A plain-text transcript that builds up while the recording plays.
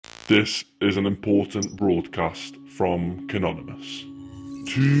This is an important broadcast from Canonymous.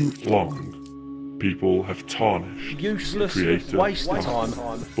 Too long, people have tarnished useless creative waste of talent.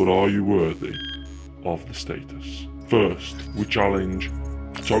 time. But are you worthy of the status? First, we challenge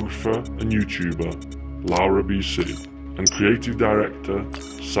photographer and YouTuber Laura BC and creative director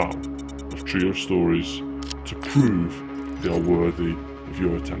Sal of Triostories to prove they are worthy of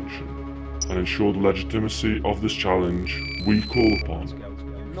your attention. And ensure the legitimacy of this challenge, we call upon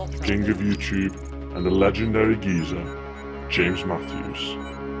King of YouTube and the legendary geezer, James Matthews,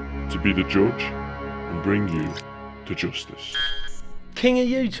 to be the judge and bring you to justice. King of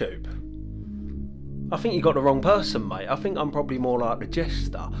YouTube? I think you got the wrong person, mate. I think I'm probably more like the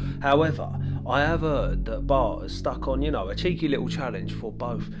Jester. However, I have heard that Bart has stuck on, you know, a cheeky little challenge for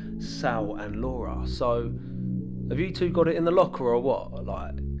both Sal and Laura. So, have you two got it in the locker or what?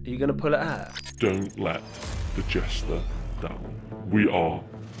 Like, are you going to pull it out? Don't let the Jester down. We are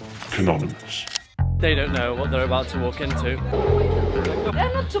Canonymous. They don't know what they're about to walk into.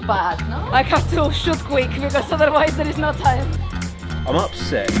 They're not too bad, no? I have to shoot quick because otherwise there is no time. I'm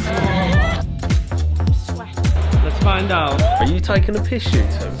upset. Let's find out. Are you taking a piss, you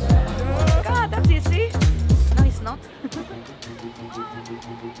two? God, that's easy. No, it's not.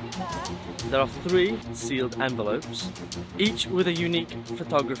 There are 3 sealed envelopes, each with a unique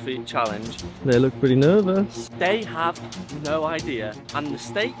photography challenge. They look pretty nervous. They have no idea, and the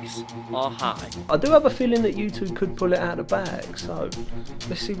stakes are high. I do have a feeling that you two could pull it out of the bag, so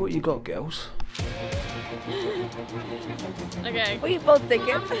let's see what you got, girls. Okay. We both take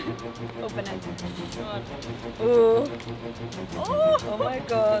it. Open it. Ooh. Oh my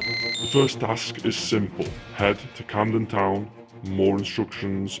god. The first task is simple. Head to Camden Town. More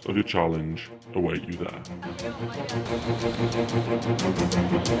instructions of your challenge await you there.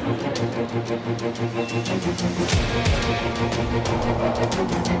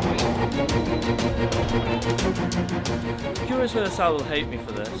 Curious whether Sal will hate me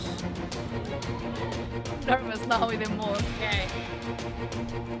for this. Nervous now even more. Okay.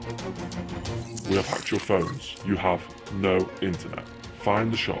 We have hacked your phones. You have no internet.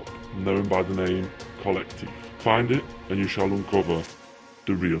 Find the shop, known by the name Collective. Find it and you shall uncover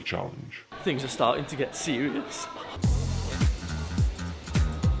the real challenge. Things are starting to get serious.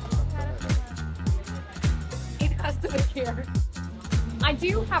 It has to be here. I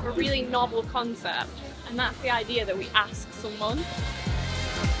do have a really novel concept, and that's the idea that we ask someone.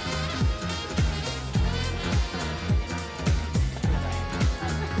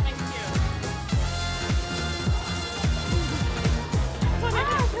 Thank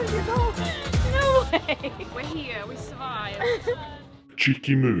you. No way! We're here, we survived.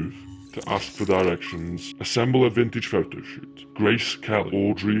 Cheeky move to ask for directions. Assemble a vintage photo shoot. Grace Kelly,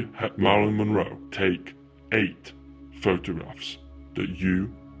 Audrey, Marilyn Monroe. Take 8 photographs that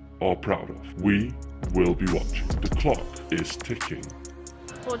you are proud of. We will be watching. The clock is ticking.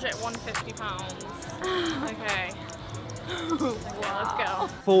 Budget £150. Okay. Let's go.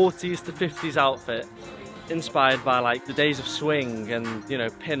 40s to 50s outfit, inspired by like the days of swing and, you know,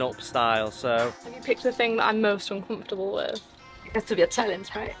 pin-up style, so... Have you picked the thing that I'm most uncomfortable with? It has to be a challenge,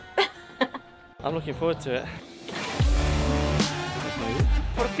 right? I'm looking forward to it.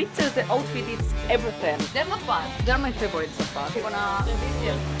 For pictures, the outfit is everything. They're not bad. They're my favorites so far. You wanna...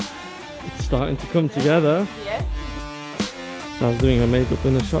 It's starting to come together. Yeah. Sal's doing her makeup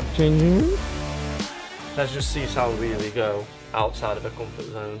in the shop changing room. Let's just see Sal really go outside of her comfort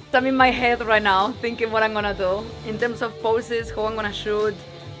zone. I'm in my head right now, thinking what I'm gonna do. In terms of poses, how I'm gonna shoot,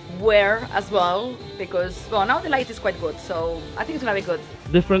 where as well. Because, well, now the light is quite good, so I think it's gonna be good.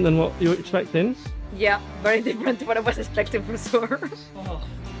 Different than what you were expecting? Yeah, very different to what I was expecting for sure. Oh.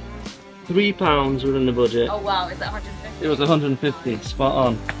 £3 within the budget. Oh wow, is that 150? It was 150, spot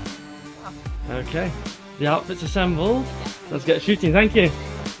on. Okay, the outfit's assembled. Let's get shooting, thank you.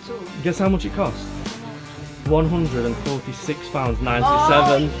 Guess how much it cost? £146.97.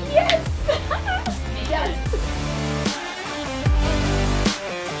 Oh, yes! Yes!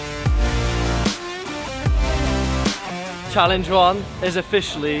 Challenge 1 is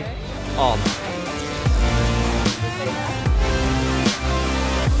officially on.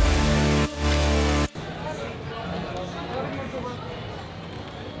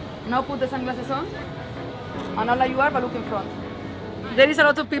 Now put the sunglasses on. And all you are, but look in front. There is a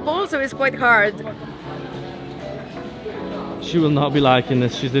lot of people, so it's quite hard. She will not be liking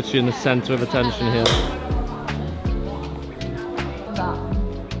this, she's literally in the centre of attention here.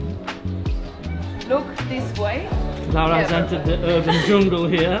 Look this way. Laura has entered the urban jungle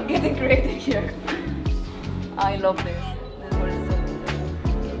here. Getting creative here. I love this. This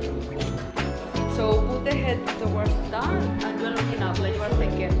was so put the head towards that and you're looking up like you are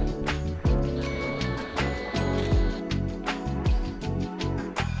thinking.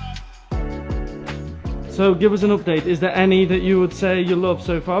 So give us an update. Is there any that you would say you love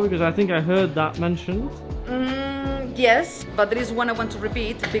so far? Because I think I heard that mentioned. Yes, but there is one I want to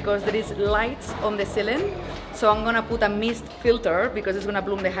repeat because there is lights on the ceiling. So I'm gonna put a mist filter because it's gonna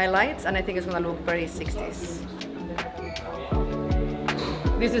bloom the highlights and I think it's gonna look very 60s.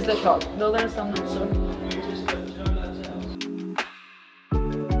 This is the shot. The others I'm not sure.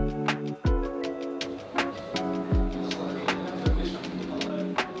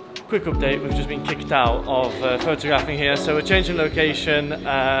 Quick update, we've just been kicked out of photographing here, so we're changing location.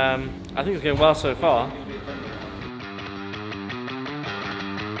 I think it's going well so far.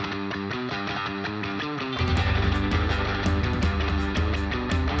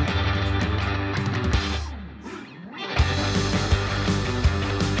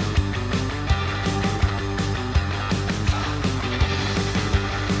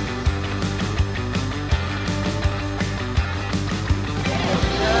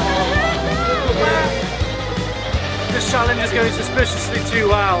 This challenge is going suspiciously too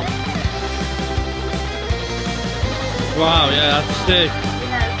well. Wow, yeah, that's sick.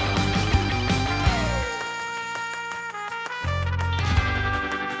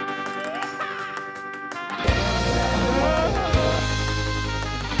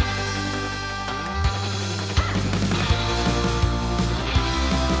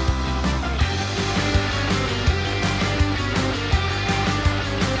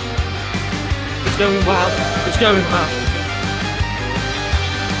 It's going well. It's going well.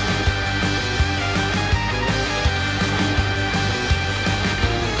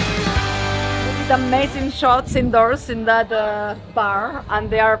 Amazing shots indoors in that bar, and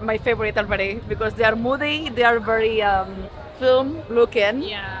they are my favorite already because they are moody, they are very film looking.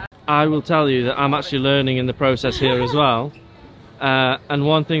 Yeah. I will tell you that I'm actually learning in the process here as well. And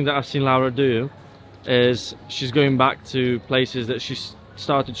one thing that I've seen Laura do is she's going back to places that she's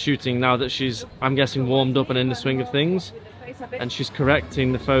started shooting now that she's, I'm guessing, warmed up and in the swing of things. And she's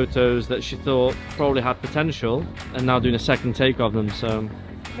correcting the photos that she thought probably had potential and now doing a second take of them. So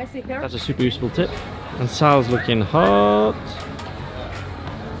that's a super useful tip. And Sal's looking hot.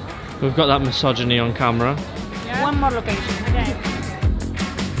 We've got that misogyny on camera. Yeah. One more location. Okay.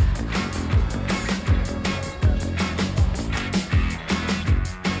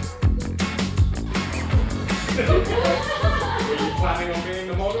 Were you planning on being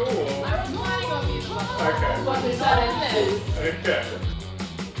the model or? I was planning on being the model. Okay. What is that in this? Okay.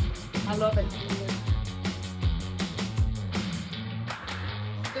 I love it.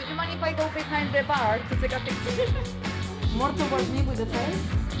 Do you mind if I go behind the bar to take a picture? More towards me with the face.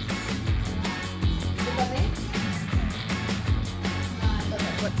 Look at me.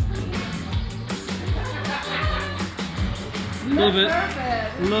 Love it.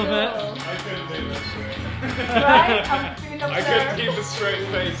 Perfect. Love it. I couldn't do this. Right? I'm feeling I couldn't keep a straight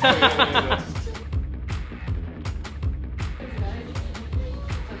face doing this.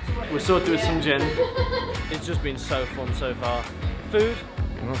 We're sorted with some gin. It's just been so fun so far. Food?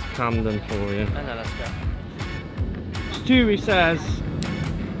 That's Camden for you. And then let's go. Stewie says,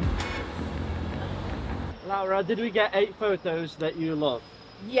 Laura, did we get 8 photos that you love?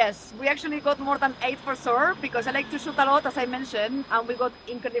 Yes, we actually got more than 8 for sure because I like to shoot a lot, as I mentioned, and we got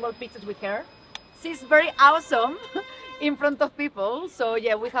incredible pictures with her. She's very awesome in front of people, so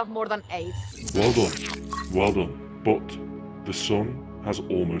yeah, we have more than 8. Well done, well done. But the sun has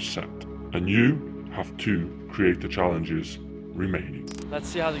almost set, and you have 2 creator challenges remaining. Let's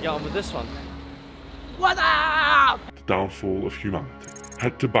see how they get on with this one. What up? The downfall of humanity.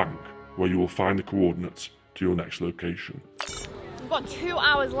 Head to Bank, where you will find the coordinates to your next location. We've got 2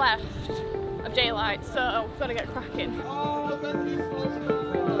 hours left of daylight, so we've got to get cracking.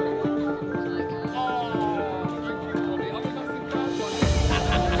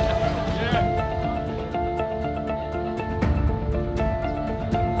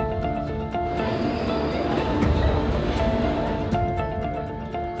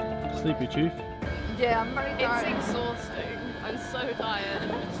 Sleepy Chief. Yeah, I'm very tired. It's exhausting. I'm so tired.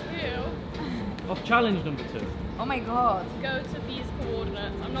 Number Off challenge number 2. Oh my god. 2, go to these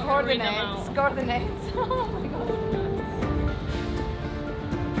coordinates. I'm not going to read them out. Coordinates. Oh my god.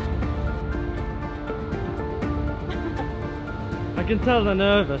 I can tell they're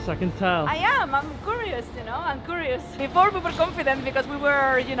nervous, I can tell. I am, I'm curious, you know, I'm curious. Before we were confident because we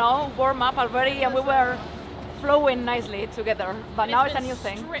were, you know, warm up already and we were flowing nicely together. But now it's a new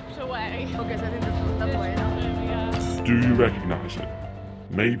thing. Stripped away. Okay, so I think that's way now. Yeah. Do you recognise it?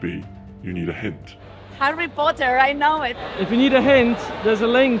 Maybe you need a hint. Harry Potter, I know it. If you need a hint, there's a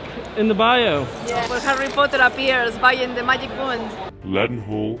link in the bio. Yeah, where Harry Potter appears buying the magic wand.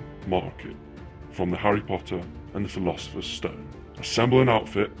 Leadenhall Market, from the Harry Potter and the Philosopher's Stone. Assemble an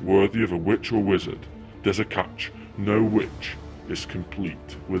outfit worthy of a witch or wizard there's a catch. No witch is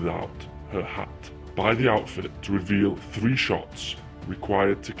complete without her hat. Buy the outfit to reveal 3 shots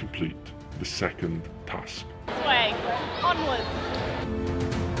required to complete the second task. Swag. Onward.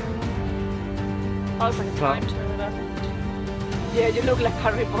 I was like a time turner. Yeah, you look like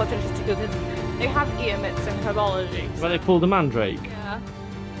Harry Potter student. They have ear mitts in herbology. Where they pulled the mandrake. Yeah.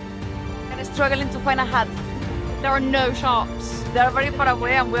 And struggling to find a hat. There are no shops. They are very far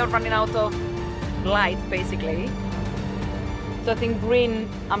away and we are running out of light, basically. So I think green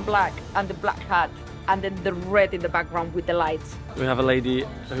and black, and the black hat, and then the red in the background with the lights. We have a lady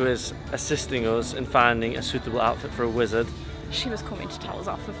who is assisting us in finding a suitable outfit for a wizard. She was coming to tell us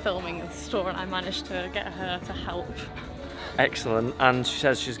off for filming in the store and I managed to get her to help. Excellent, and she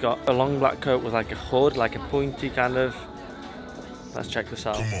says she's got a long black coat with like a hood, like a pointy kind of... Let's check this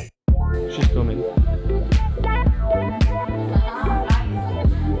out. She's coming.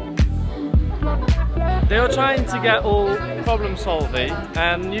 They are trying to get all problem solving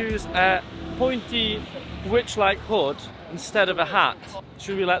and use a pointy witch-like hood instead of a hat.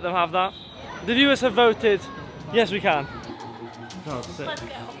 Should we let them have that? The viewers have voted, yes we can. Oh, Let's go.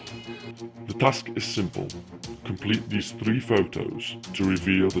 The task is simple. Complete these 3 photos to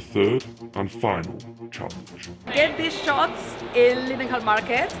reveal the third and final challenge. Get these shots in Lidenhall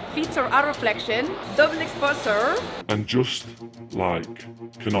Market, feature a reflection, double exposure. And just like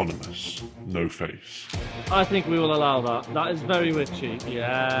Canonymous, no face. I think we will allow that. That is very witchy.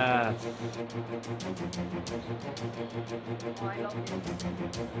 Yes.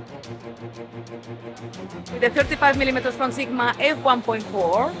 With the 35mm from Sigma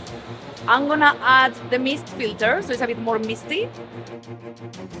f1.4, I'm gonna add the mist filter, so it's a bit more misty.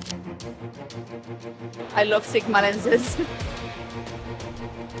 I love Sigma lenses.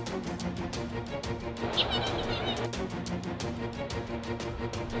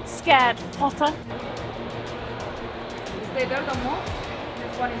 Scared, Potter. Stay there, don't move.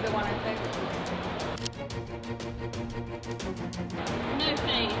 This one is the one I think. No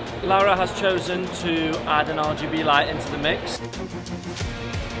face. Laura has chosen to add an RGB light into the mix.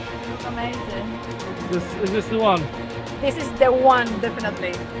 Amazing. Is this the one? This is the one,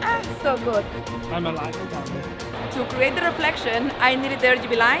 definitely. Ah, so good. I'm a light. To create the reflection, I needed the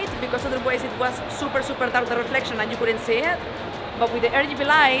RGB light because otherwise it was super dark, the reflection, and you couldn't see it. But with the RGB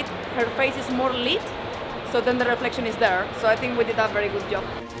light, her face is more lit, so then the reflection is there. So I think we did a very good job.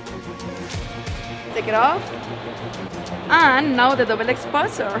 Take it off. And now the double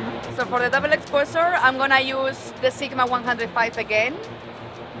exposure. So for the double exposure, I'm gonna use the Sigma 105 again,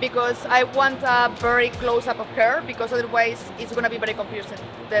 because I want a very close-up of her, because otherwise it's gonna be very confusing,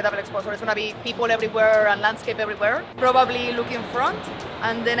 the double exposure. It's gonna be people everywhere and landscape everywhere. Probably looking front,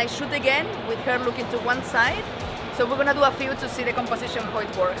 and then I shoot again with her looking to one side. So we're gonna do a few to see the composition, how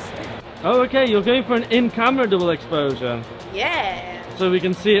it works. Oh, okay, you're going for an in-camera double exposure. Yeah! So we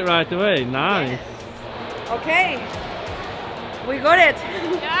can see it right away. Nice. Yes. Okay, we got it.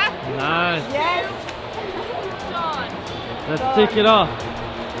 Yeah? Nice. Yes. Done. Let's tick it off.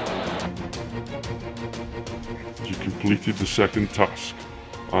 You completed the second task.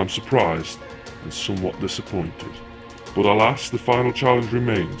 I'm surprised and somewhat disappointed. But alas, the final challenge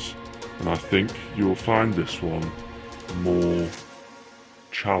remains, and I think you will find this one more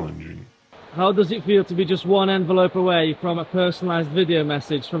challenging. How does it feel to be just one envelope away from a personalised video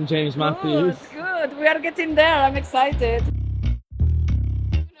message from James Matthews? Good. We are getting there. I'm excited.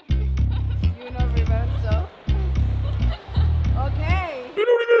 Universo. Okay.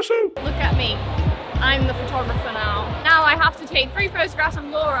 Look at me. I'm the photographer now. Now I have to take 3 photographs of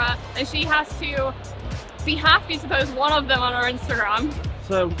Laura and she has to be happy to post one of them on her Instagram.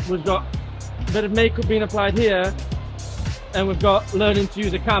 So we've got a bit of makeup being applied here, and we've got learning to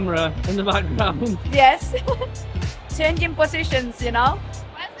use a camera in the background. Yes. Changing positions, you know?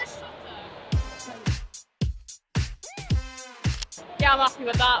 Where's the shutter? Yeah, I'm happy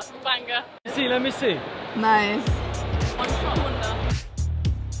with that. Banger. See, let me see. Nice. One shot wonder.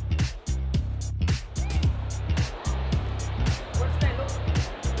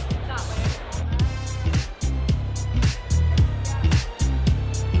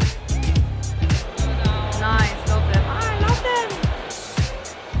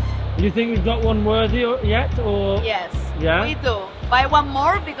 Do you think we've got one worthy yet, or? Yes, yeah? we do. Buy one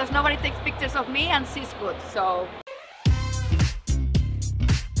more because nobody takes pictures of me and she's good, so.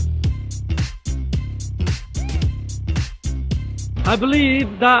 I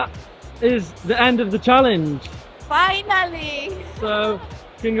believe that is the end of the challenge. Finally! So,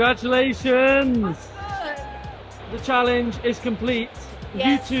 congratulations! Good. The challenge is complete.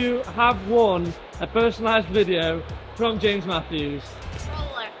 Yes. You two have won a personalised video from James Matthews.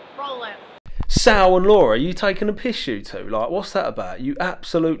 Roll it, roll it. Sal and Laura, you taking a piss, you two? Like, what's that about? You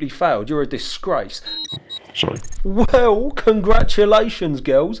absolutely failed. You're a disgrace. Sorry. Well, congratulations,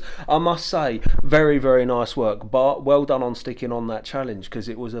 girls. I must say, very, very nice work. But well done on sticking on that challenge, because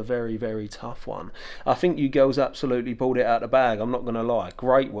it was a very, very tough one. I think you girls absolutely pulled it out of the bag, I'm not going to lie.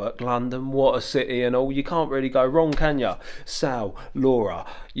 Great work, London. What a city and all. You can't really go wrong, can you? Sal, Laura,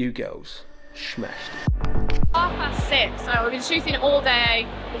 you girls smashed. 6:30, so we've been shooting all day,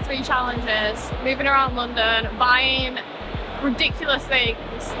 the 3 challenges, moving around London, buying ridiculous things.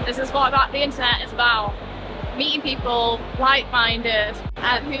 This is what the internet is about. Meeting people like-minded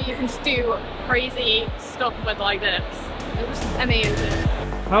and who you can just do crazy stuff with like this. It was amazing.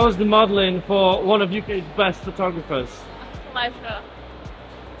 How was the modelling for one of UK's best photographers? Pleasure.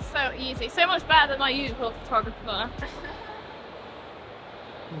 So easy, so much better than my usual photographer.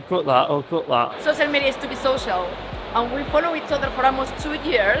 I'll cut that. Social media is to be social, and we follow each other for almost 2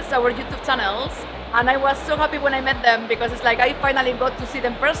 years, our YouTube channels, and I was so happy when I met them, because it's like I finally got to see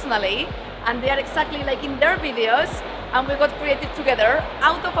them personally, and they are exactly like in their videos, and we got creative together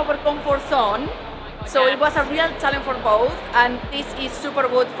out of our comfort zone. So it was a real challenge for both, and this is super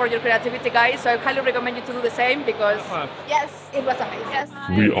good for your creativity, guys, so I highly recommend you to do the same, because yes, it was amazing. Yes.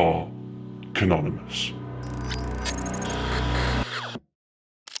 We are Canonymous.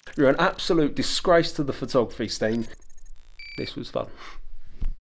 You're an absolute disgrace to the photography scene. This was fun.